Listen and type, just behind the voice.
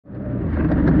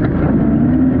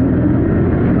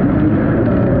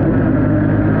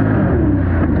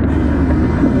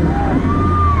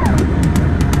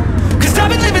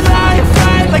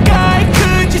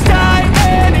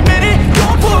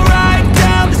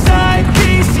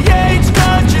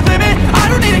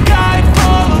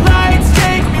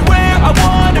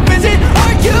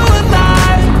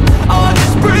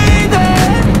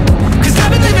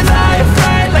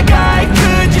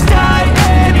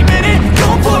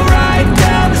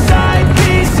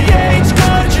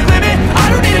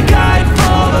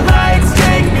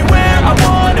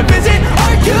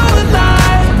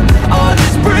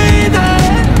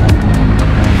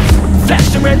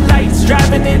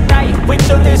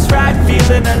this ride,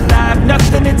 feeling alive.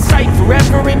 Nothing in sight,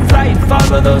 forever in flight.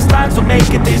 Follow those lines, we'll make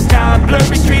it this time.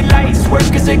 Blurry street lights, work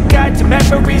as a guide to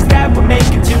memories that we're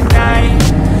making tonight.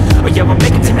 Oh yeah, we'll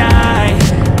make it tonight.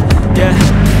 Yeah,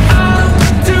 I'll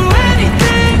do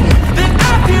anything that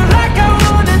I feel like I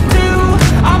wanna do.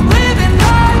 I'm living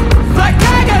life like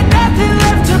I got nothing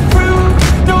left to prove.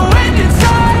 No end in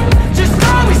sight, just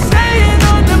always staying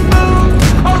on the move.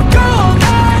 I'll go all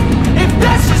night if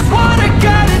that's just what I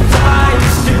gotta do.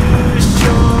 Life's too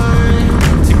short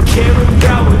to care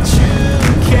about what you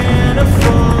can't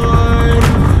afford.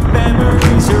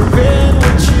 Memories are in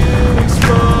what you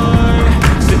explore,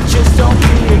 so just don't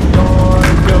be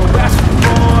ignored. Go ask for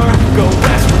more, go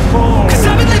ask for more. 'Cause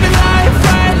I've been living life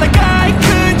right like I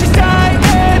could just die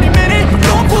any minute.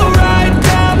 Going for a ride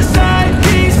down the side,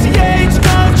 PCH,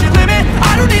 country limit.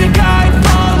 I don't need a guide,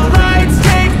 follow lights,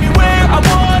 take me where I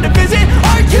wanna visit.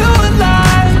 Are you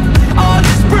alive? I'll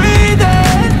just breathe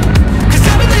in. 'Cause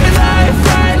I've been living life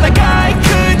right like I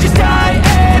could just die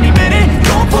any minute.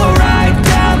 Going for a ride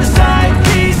down the side,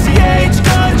 PCH,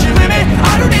 country limit.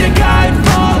 I don't need a guide,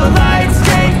 follow lights,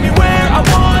 take me where I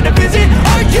wanna visit.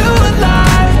 Are you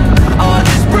alive? I'll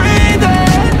just breathe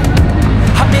in.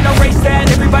 I'm in a race that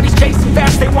everybody's chasing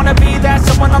fast. They wanna be that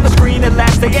someone on the screen at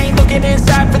last. They ain't looking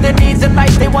inside for their needs in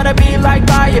life. They wanna be liked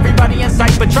by everybody in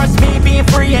sight. But trust me, being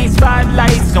free ain't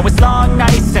spotlights. No, it's long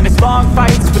nights and it's long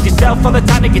fights with yourself all the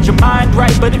time to get your mind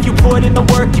right. But if you put in the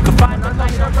work, you can find the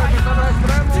light.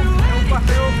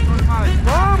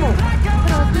 ¿Cómo?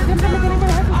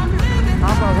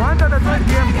 Aguántate todo el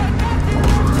tiempo.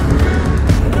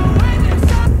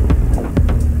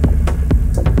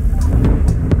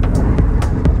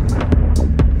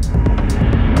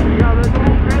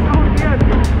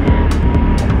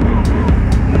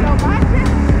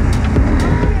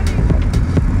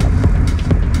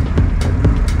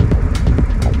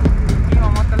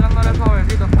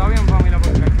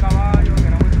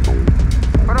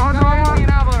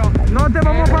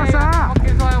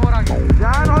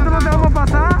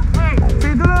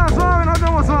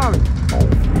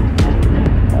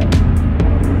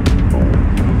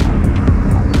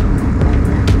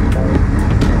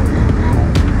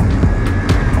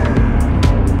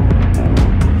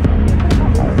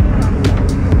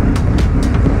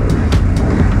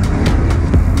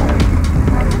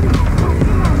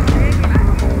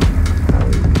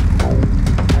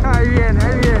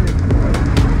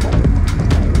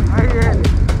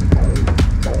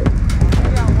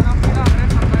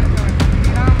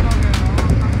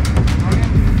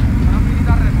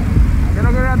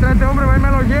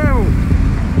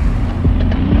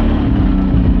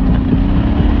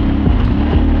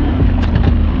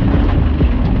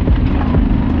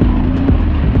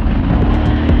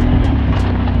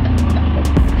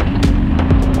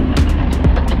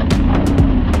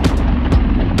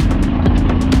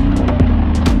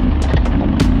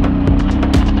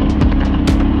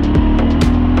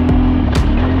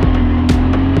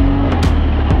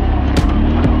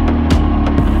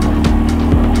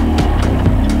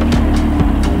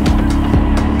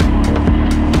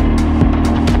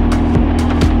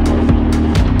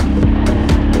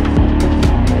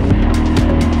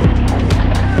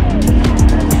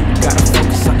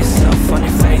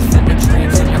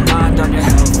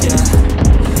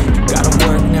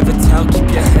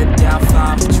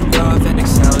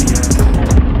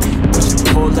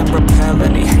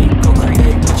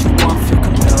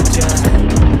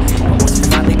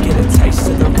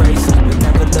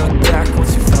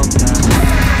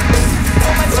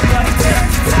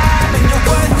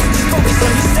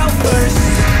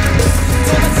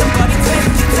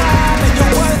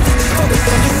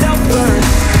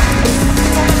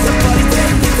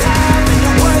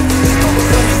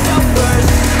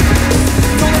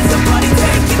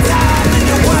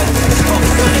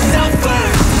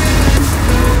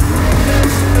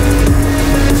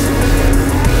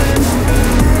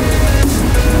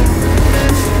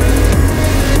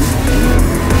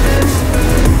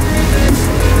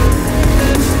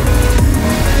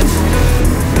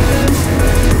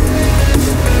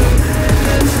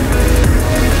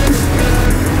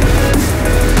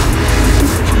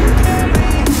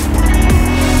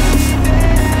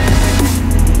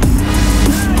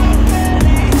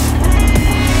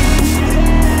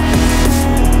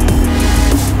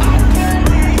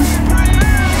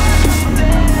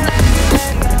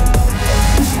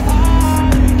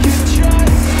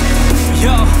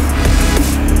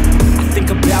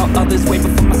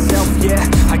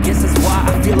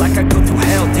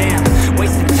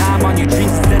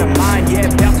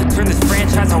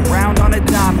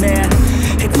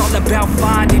 about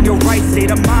finding your right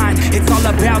state of mind. It's all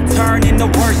about turning the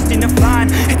worst searching to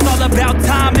find. It's all about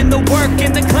time and the work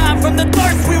and the climb. From the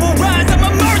thirst we will rise, I'm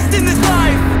immersed in this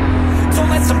life. Don't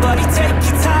let somebody take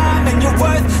your time and your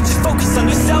worth. Just focus on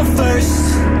yourself first.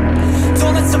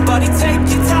 Don't let somebody take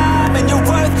your time and your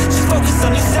worth. Just focus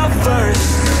on yourself first.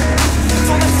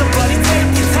 Don't let somebody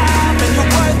take your time and your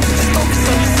worth. Just focus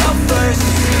on yourself first.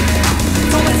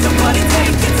 Don't let somebody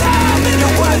take your time and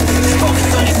your worth. Just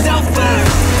focus on yourself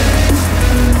first.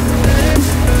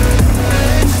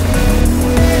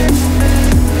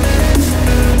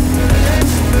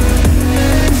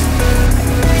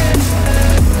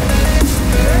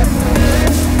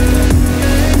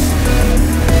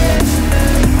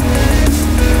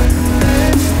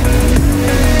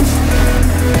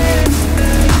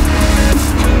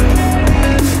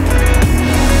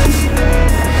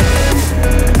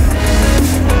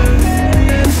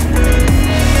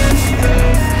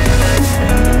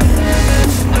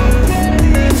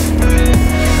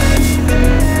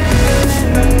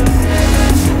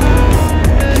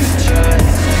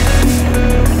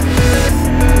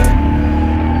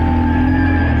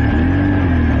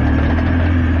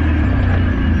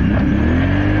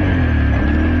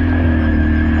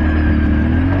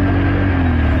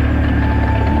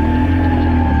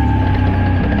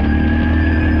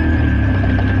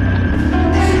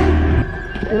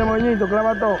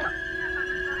 Clava todo.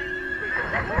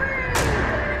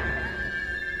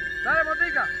 Dale,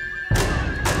 botica.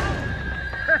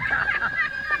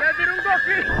 Le tiró un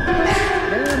coquín.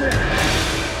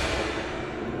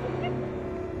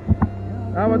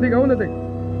 Ah, botica, húndete.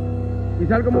 Y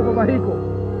sal como papajico.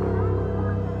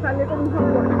 Sale como un hot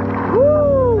dog.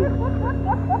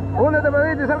 Húndete,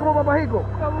 pedito, y sal como papajico.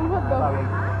 Como un hot dog.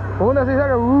 Húndete y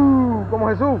salga, como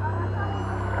Jesús.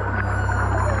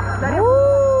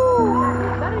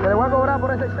 Te le voy a cobrar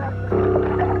por ese chat.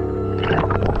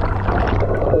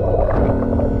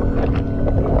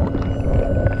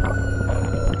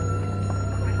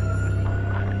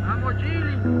 Vamos,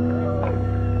 Chile.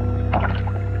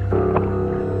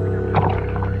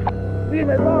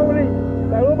 Dime, Pauli.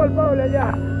 Saludos para el Pauli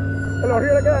allá. Que los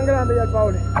ríos le quedan grandes ya al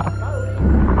Pauli.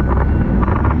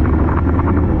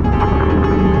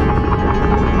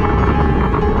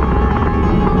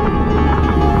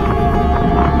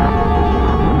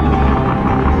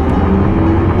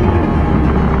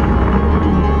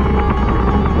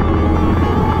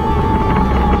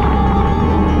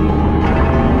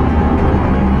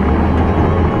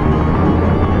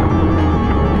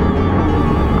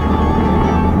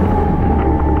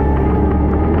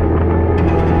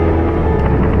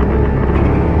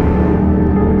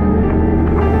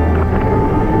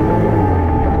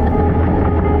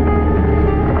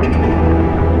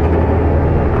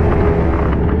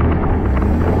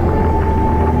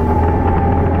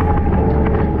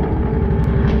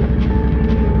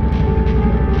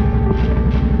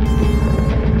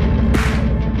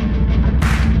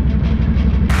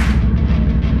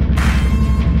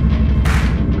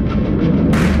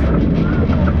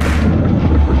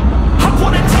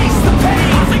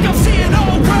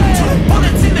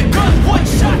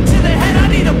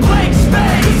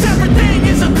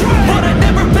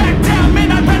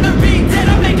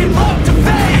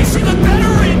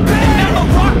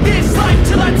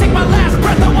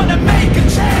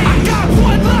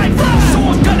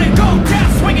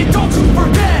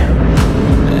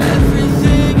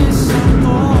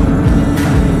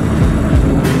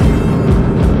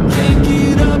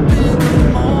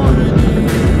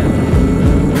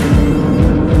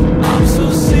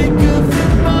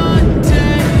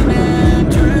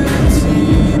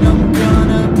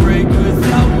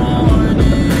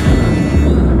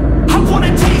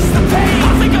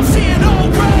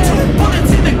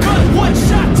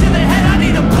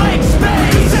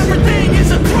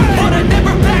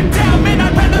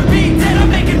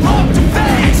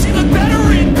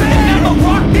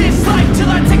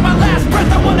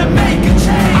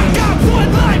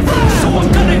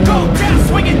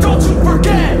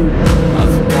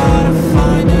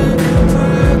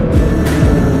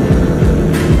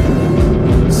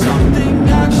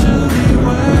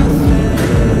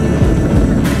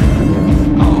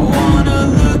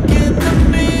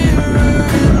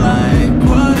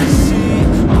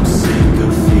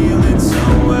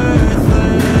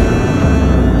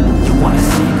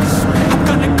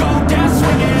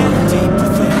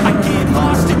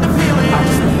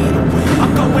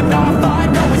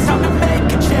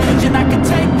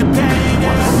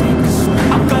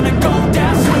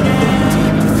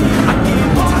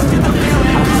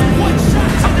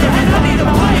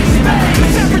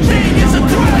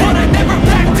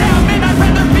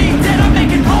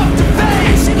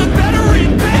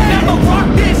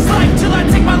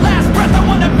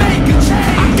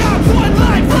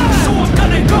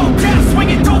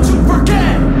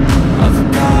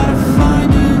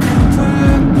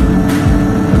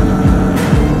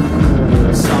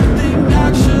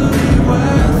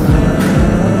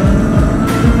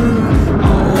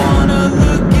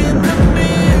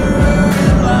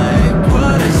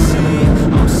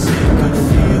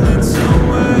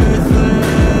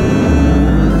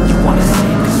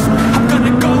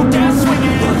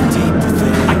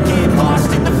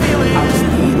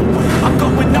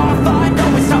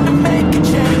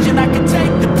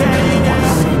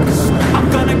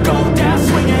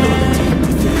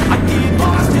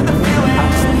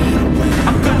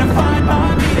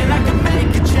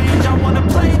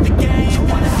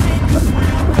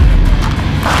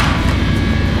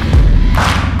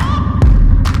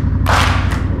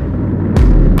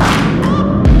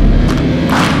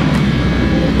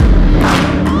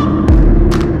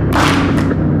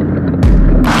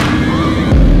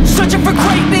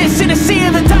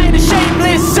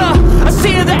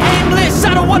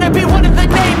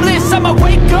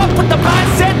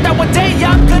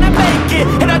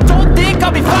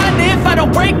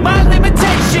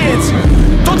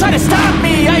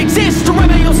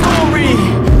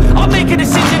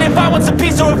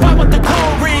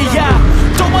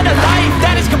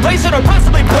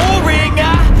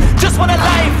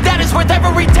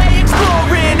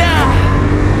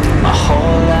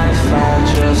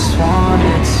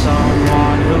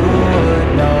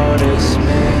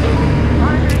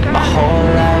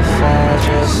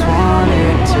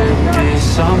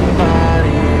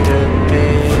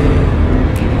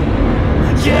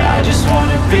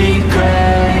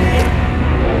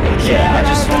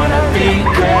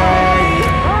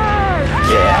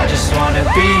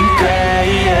 be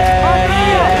great, yeah,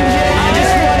 yeah. I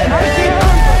just wanna be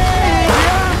great.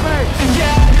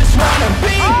 Yeah, I just wanna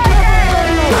be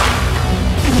great.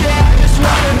 Yeah, I just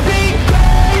wanna be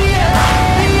great, yeah,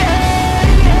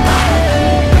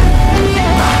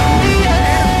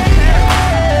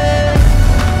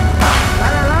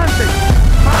 Adelante.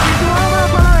 Papi, tú vámonos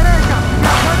para la derecha.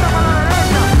 La vuelta para la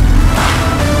derecha.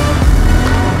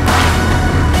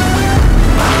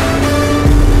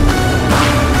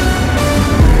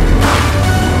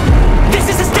 This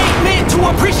is a statement to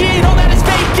appreciate all that is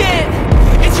vacant.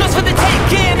 It's just for the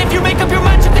taking. If you make up your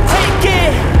mind, you can take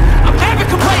it. I'm never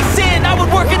complacent. I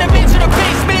would work in a mansion or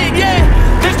basement, yeah.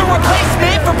 There's no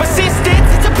replacement for persistence.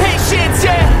 It's a patience,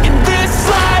 yeah. In this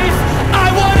life,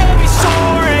 I wanna be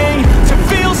soaring, to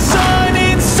feel sun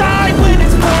inside when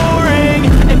it's pouring.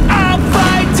 And I'll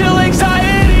fight till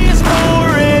anxiety is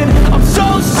boring. I'm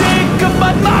so sick of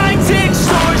my mind's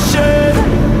extortion.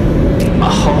 My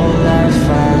whole life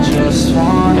I just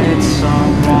wanted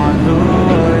someone who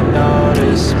would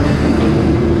notice me.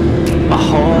 My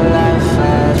whole life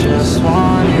I just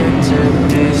wanted to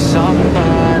be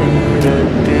somebody to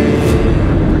be.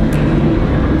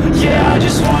 Yeah, I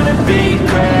just wanna be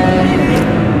great.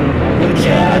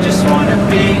 Yeah, I just wanna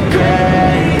be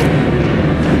great.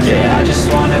 Yeah, I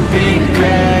just wanna be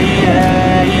great.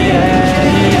 Yeah, yeah,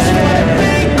 yeah. I just wanna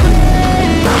be great.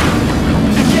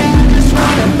 Yeah, I just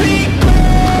wanna be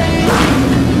great.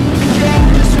 Yeah,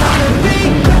 I just wanna be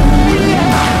great. Yeah,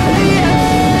 yeah.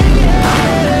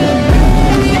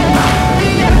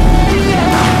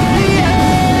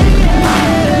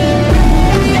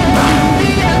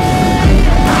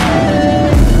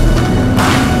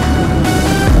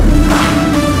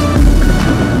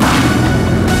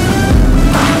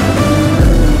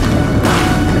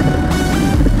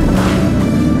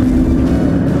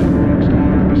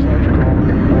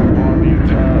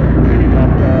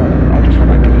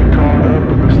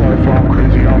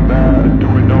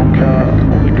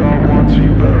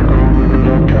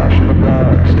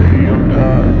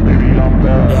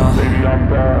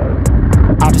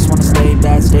 I just wanna stay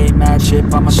bad, stay mad,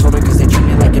 chip on my shoulder cause they treat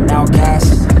me like an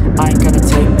outcast. I ain't gonna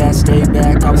take that, stay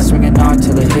back, I'll be swinging hard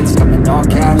till the hits come in all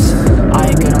caps. I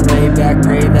ain't gonna lay back,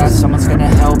 pray that someone's gonna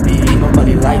help me, ain't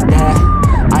nobody like that.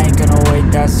 I ain't gonna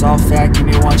wait, that's all fact, give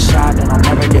me one shot and I'll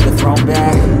never get the throne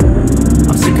back.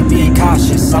 I'm sick of being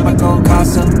cautious, I'ma go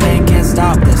cause something, can't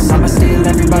stop this. I'ma steal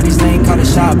everybody's lane, call it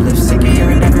shoplift. Sick of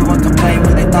hearing everyone